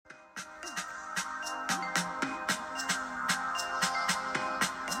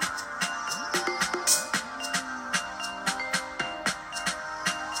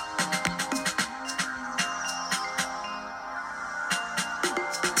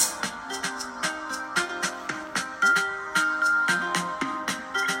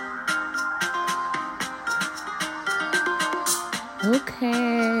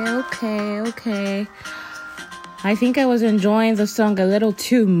Okay. I think I was enjoying the song a little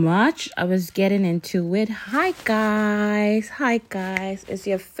too much. I was getting into it. Hi guys. It's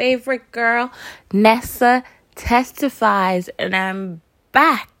your favorite girl, Nessa Testifies, and I'm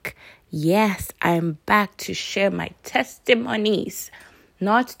back. Yes, I'm back to share my testimonies.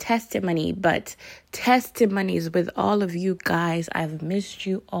 Not testimony, but testimonies with all of you guys. I've missed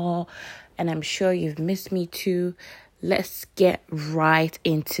you all, and I'm sure you've missed me too. Let's get right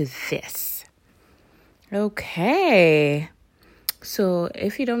into this. Okay. So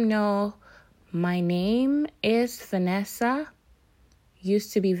if you don't know, my name is Vanessa.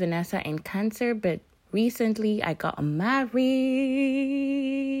 Used to be Vanessa in Cancer, but recently I got married.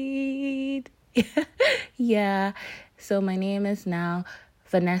 Yeah. So my name is now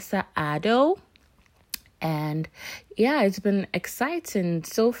Vanessa Addo. And yeah, it's been exciting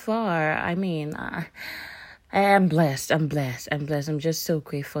so far. I mean, I am blessed. I'm just so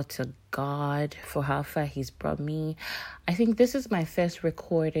grateful to God for how far He's brought me. I think this is my first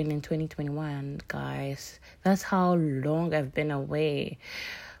recording in 2021, guys. That's how long I've been away.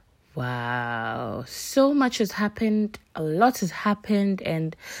 Wow. So much has happened. A lot has happened.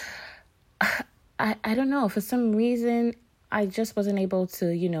 And I don't know. For some reason, I just wasn't able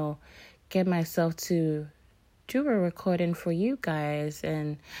to, get myself to do a recording for you guys,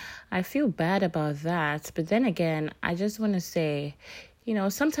 and I feel bad about that. But then again, I just want to say,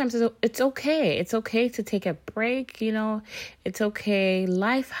 sometimes it's okay. It's okay to take a break. It's okay.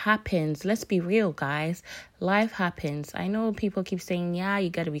 Life happens. Let's be real, guys. Life happens. I know people keep saying, yeah, you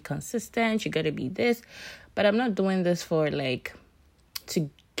got to be consistent, you got to be this, but I'm not doing this for to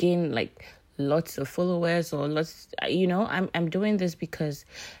gain lots of followers or lots. I'm doing this because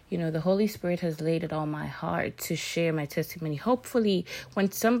the Holy Spirit has laid it on my heart to share my testimony. Hopefully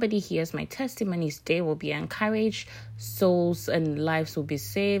when somebody hears my testimonies, they will be encouraged, souls and lives will be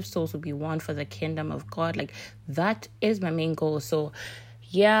saved, souls will be won for the kingdom of God. That is my main goal. So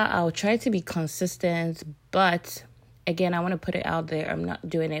yeah, I'll try to be consistent, but again, I want to put it out there. I'm not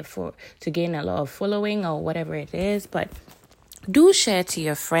doing it to gain a lot of following or whatever it is, but do share to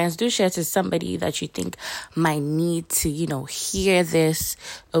your friends. Do share to somebody that you think might need to, hear this.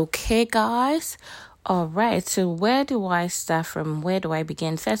 Okay, guys? All right. So where do I start from? Where do I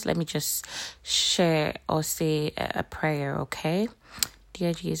begin? First, let me just share or say a prayer, okay?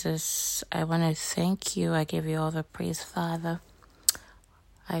 Dear Jesus, I want to thank you. I give you all the praise, Father.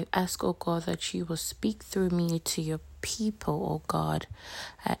 I ask, oh God, that you will speak through me to your people, oh God.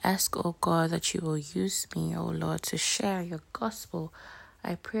 I ask, oh God, that you will use me, oh Lord, to share your gospel.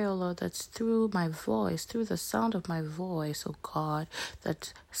 I pray, oh Lord, that through my voice, through the sound of my voice, oh God,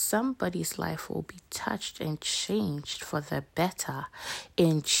 that somebody's life will be touched and changed for the better.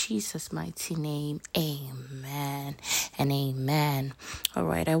 In Jesus' mighty name, amen and amen. All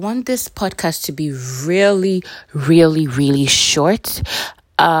right, I want this podcast to be really, really, really short.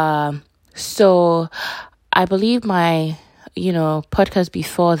 So I believe my, podcast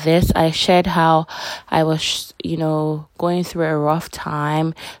before this, I shared how I was, going through a rough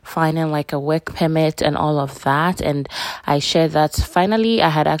time, finding a work permit and all of that. And I shared that finally I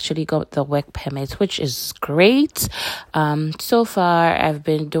had actually got the work permit, which is great. So far I've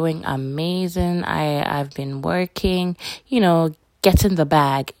been doing amazing. I've been working, getting the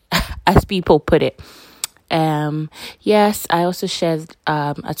bag, as people put it. Yes, I also shared,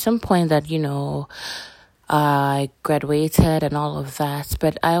 at some point that, I graduated and all of that,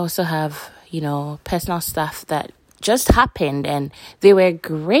 but I also have, personal stuff that just happened and they were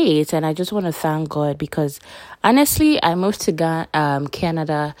great. And I just want to thank God because honestly, I moved to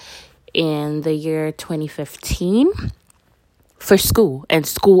Canada in the year 2015 for school and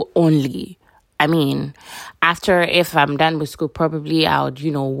school only. I mean, if I'm done with school, probably I would,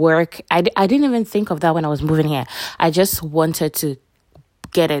 work. I didn't even think of that when I was moving here. I just wanted to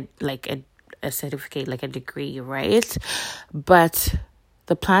get a certificate, a degree, right? But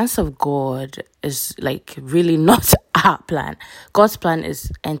the plans of God is really not our plan. God's plan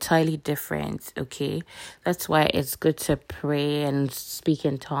is entirely different, okay? That's why it's good to pray and speak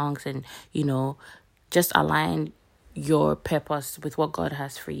in tongues and, just align your purpose with what God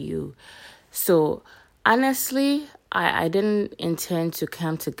has for you. So honestly, I didn't intend to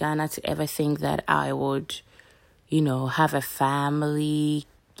come to Ghana to ever think that I would, have a family,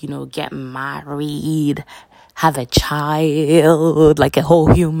 get married, have a child, a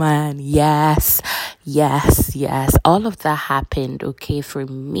whole human. Yes. All of that happened, okay, for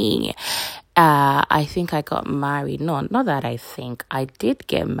me. I think I got married. No, not that I think. I did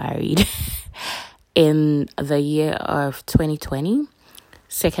get married in the year of 2020,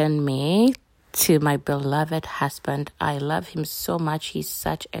 2nd May to my beloved husband. I love him so much. He's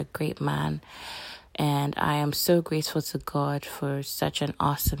such a great man. And I am so grateful to God for such an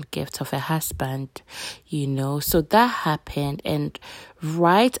awesome gift of a husband, So that happened. And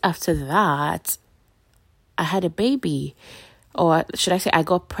right after that, I had a baby. Or should I say I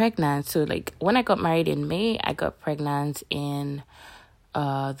got pregnant. So when I got married in May, I got pregnant in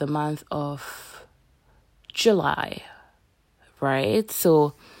the month of July. Right?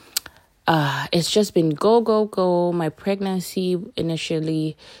 So it's just been go. My pregnancy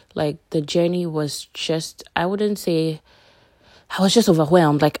initially, the journey was just, I wouldn't say, I was just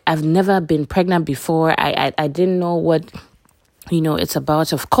overwhelmed. I've never been pregnant before. I didn't know what, it's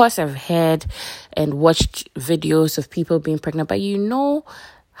about. Of course, I've heard and watched videos of people being pregnant, but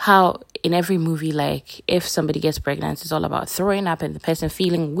how in every movie, if somebody gets pregnant, it's all about throwing up and the person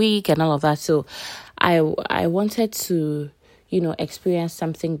feeling weak and all of that. So I wanted to experience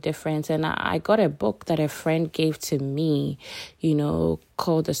something different. And I got a book that a friend gave to me,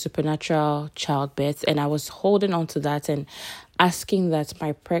 called The Supernatural Childbirth. And I was holding on to that and asking that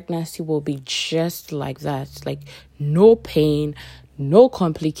my pregnancy will be just like that. No pain, no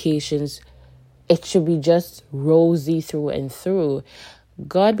complications. It should be just rosy through and through.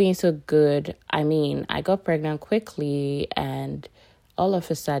 God being so good. I got pregnant quickly and all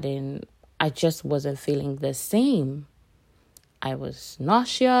of a sudden, I just wasn't feeling the same. I was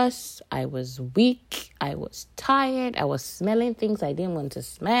nauseous, I was weak, I was tired, I was smelling things I didn't want to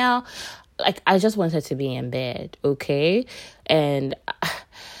smell. I just wanted to be in bed, okay? And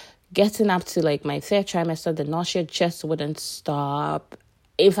getting up to my third trimester, the nausea just wouldn't stop.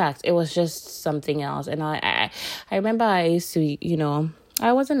 In fact, it was just something else. And I remember I used to,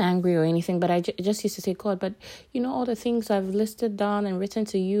 I wasn't angry or anything, but I just used to say, God, but all the things I've listed down and written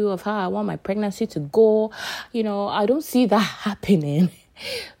to you of how I want my pregnancy to go, I don't see that happening.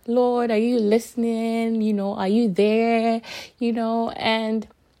 Lord, are you listening? Are you there? And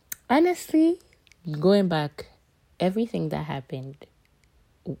honestly, going back, everything that happened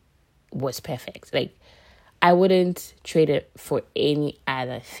was perfect. I wouldn't trade it for any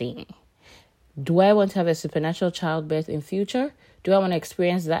other thing. Do I want to have a supernatural childbirth in future? Do I want to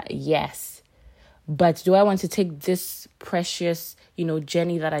experience that? Yes. But do I want to take this precious,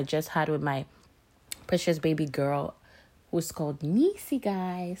 journey that I just had with my precious baby girl, who's called Nisi,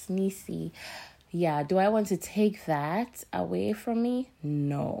 guys? Nisi. Yeah, do I want to take that away from me?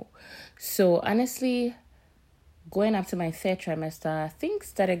 No. So honestly, going up to my third trimester, things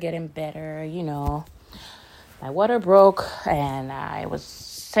started getting better, My water broke and I was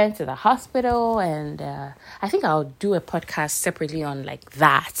sent to the hospital, and I think I'll do a podcast separately on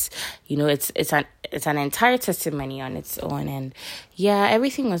that. It's an entire testimony on its own, and yeah,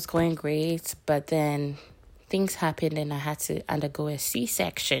 everything was going great, but then things happened and I had to undergo a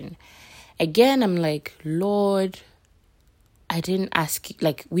C-section. Again, I'm like, Lord, I didn't ask,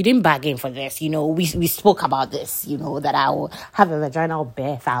 we didn't bargain for this, we spoke about this, that I'll have a vaginal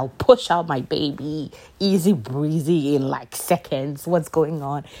birth, I'll push out my baby, easy breezy in seconds, what's going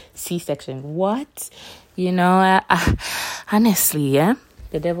on, C-section, what? Honestly, yeah,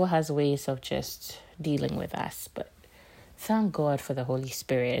 the devil has ways of just dealing with us, but thank God for the Holy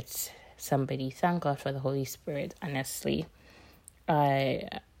Spirit. Somebody, thank God for the Holy Spirit, honestly. I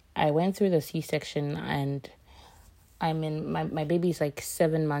went through the C-section and my baby's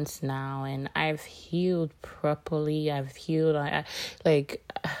 7 months now, and I've healed properly. I've healed. You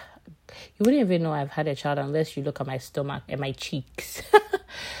wouldn't even know I've had a child unless you look at my stomach and my cheeks.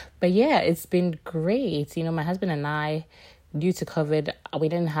 But yeah, it's been great. My husband and I, due to COVID, we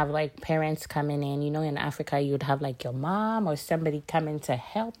didn't have parents coming in. In Africa, you'd have your mom or somebody coming to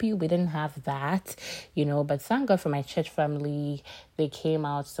help you. We didn't have that, but thank God for my church family. They came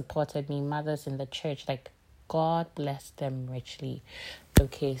out, supported me, mothers in the church, God bless them richly.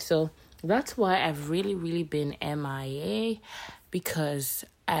 Okay, so that's why I've really, really been MIA, because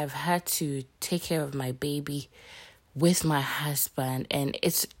I've had to take care of my baby with my husband. And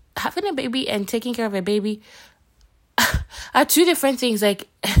it's having a baby and taking care of a baby are two different things.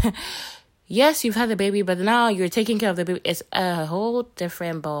 Yes, you've had a baby, but now you're taking care of the baby. It's a whole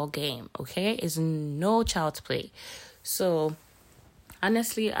different ball game, okay? It's no child's play. So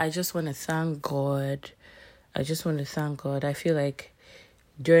honestly, I just want to thank God. I feel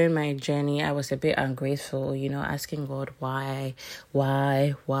during my journey, I was a bit ungrateful, asking God why.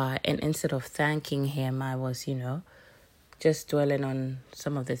 And instead of thanking him, I was, just dwelling on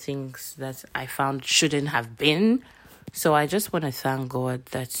some of the things that I found shouldn't have been. So I just want to thank God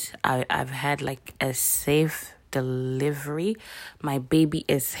that I've had a safe delivery. My baby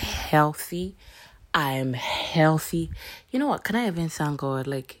is healthy. I'm healthy. You know what? Can I even thank God?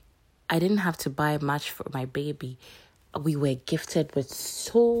 I didn't have to buy much for my baby. We were gifted with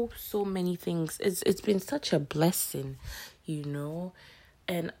so many things. It's been such a blessing,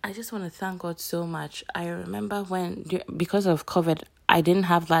 and I just want to thank God so much. I remember because of COVID, I didn't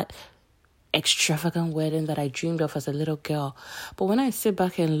have that extravagant wedding that I dreamed of as a little girl. But when I sit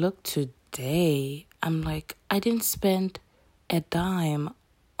back and look today, I'm like, I didn't spend a dime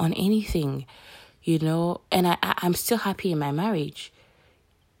on anything, and I'm still happy in my marriage.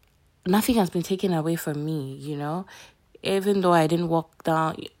 Nothing has been taken away from me, even though I didn't walk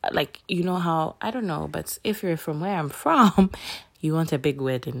down, how, I don't know, but if you're from where I'm from, you want a big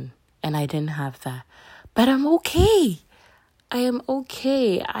wedding, and I didn't have that. But I'm okay. I am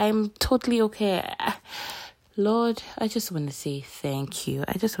okay. I'm totally okay. Lord, I just want to say thank you.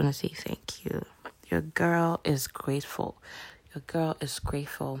 Your girl is grateful.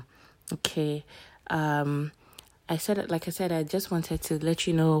 Okay. I said, I just wanted to let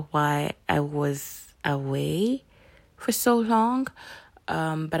you know why I was away for so long.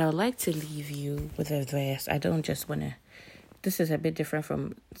 But I would like to leave you with a verse. I don't just want to. This is a bit different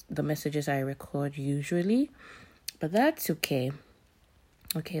from the messages I record usually, but that's okay.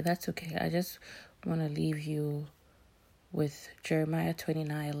 Okay, that's okay. I just want to leave you with Jeremiah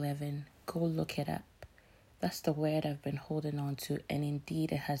 29:11. Go look it up. That's the word I've been holding on to, and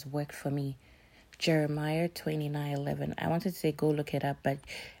indeed it has worked for me. Jeremiah 29:11. I wanted to say go look it up, but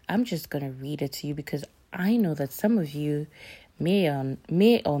I'm just going to read it to you because I know that some of you may or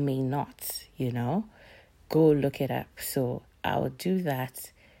may not, go look it up. So I'll do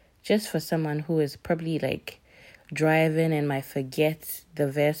that just for someone who is probably driving and might forget the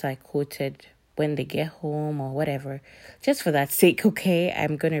verse I quoted when they get home or whatever. Just for that sake, okay?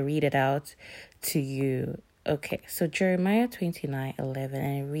 I'm going to read it out to you. Okay, so Jeremiah 29:11,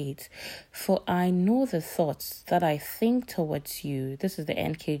 and it reads, "For I know the thoughts that I think towards you." This is the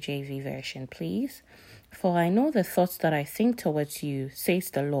NKJV version, please. "For I know the thoughts that I think towards you, says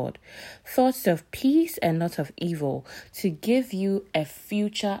the Lord, thoughts of peace and not of evil, to give you a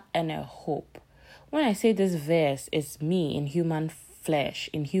future and a hope." When I say this verse, it's me in human flesh,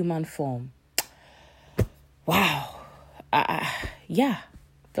 in human form. Wow. Yeah.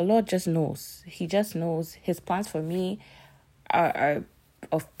 The Lord just knows. He just knows his plans for me are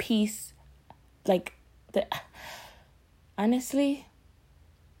of peace. Honestly,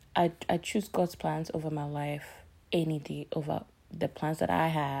 I choose God's plans over my life any day over the plans that I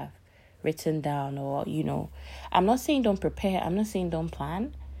have written down or, I'm not saying don't prepare. I'm not saying don't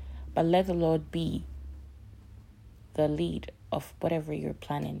plan, but let the Lord be the lead of whatever you're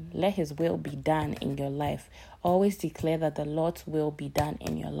planning. Let his will be done in your life. Always declare that the Lord's will be done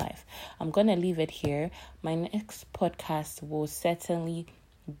in your life. I'm going to leave it here. My next podcast will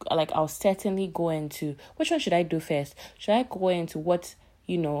I'll certainly go into, which one should I do first? Should I go into what,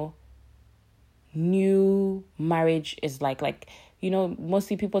 new marriage is like?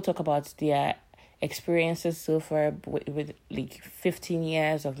 Mostly people talk about their experiences so far with 15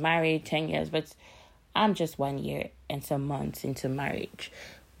 years of marriage, 10 years, but I'm just 1 year and some months into marriage.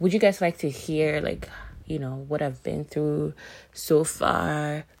 Would you guys like to hear, what I've been through so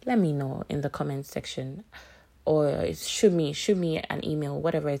far? Let me know in the comment section. Or shoot me an email,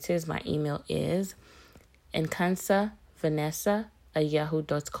 whatever it is. My email is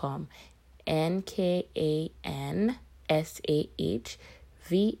nkansavanessa@yahoo.com.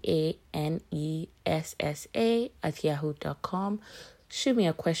 NkansaVanessa@yahoo.com. Shoot me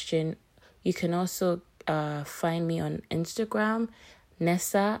a question. You can also find me on Instagram,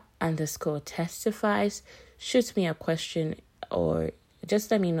 Nessa_testifies. Shoot me a question or just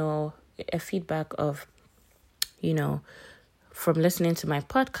let me know a feedback of, from listening to my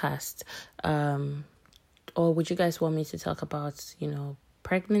podcast. Or would you guys want me to talk about,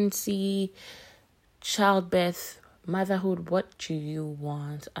 pregnancy, childbirth, motherhood? What do you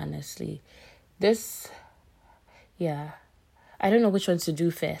want, honestly? I don't know which one to do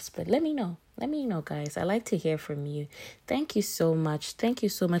first, but let me know. Let me know, guys. I like to hear from you. Thank you so much. Thank you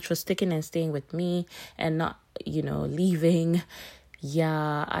so much for sticking and staying with me and not, leaving.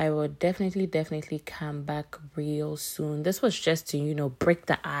 Yeah, I will definitely come back real soon. This was just to, break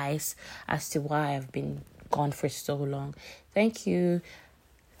the ice as to why I've been gone for so long. Thank you.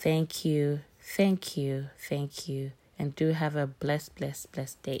 And do have a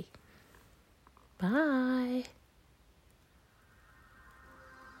blessed day. Bye.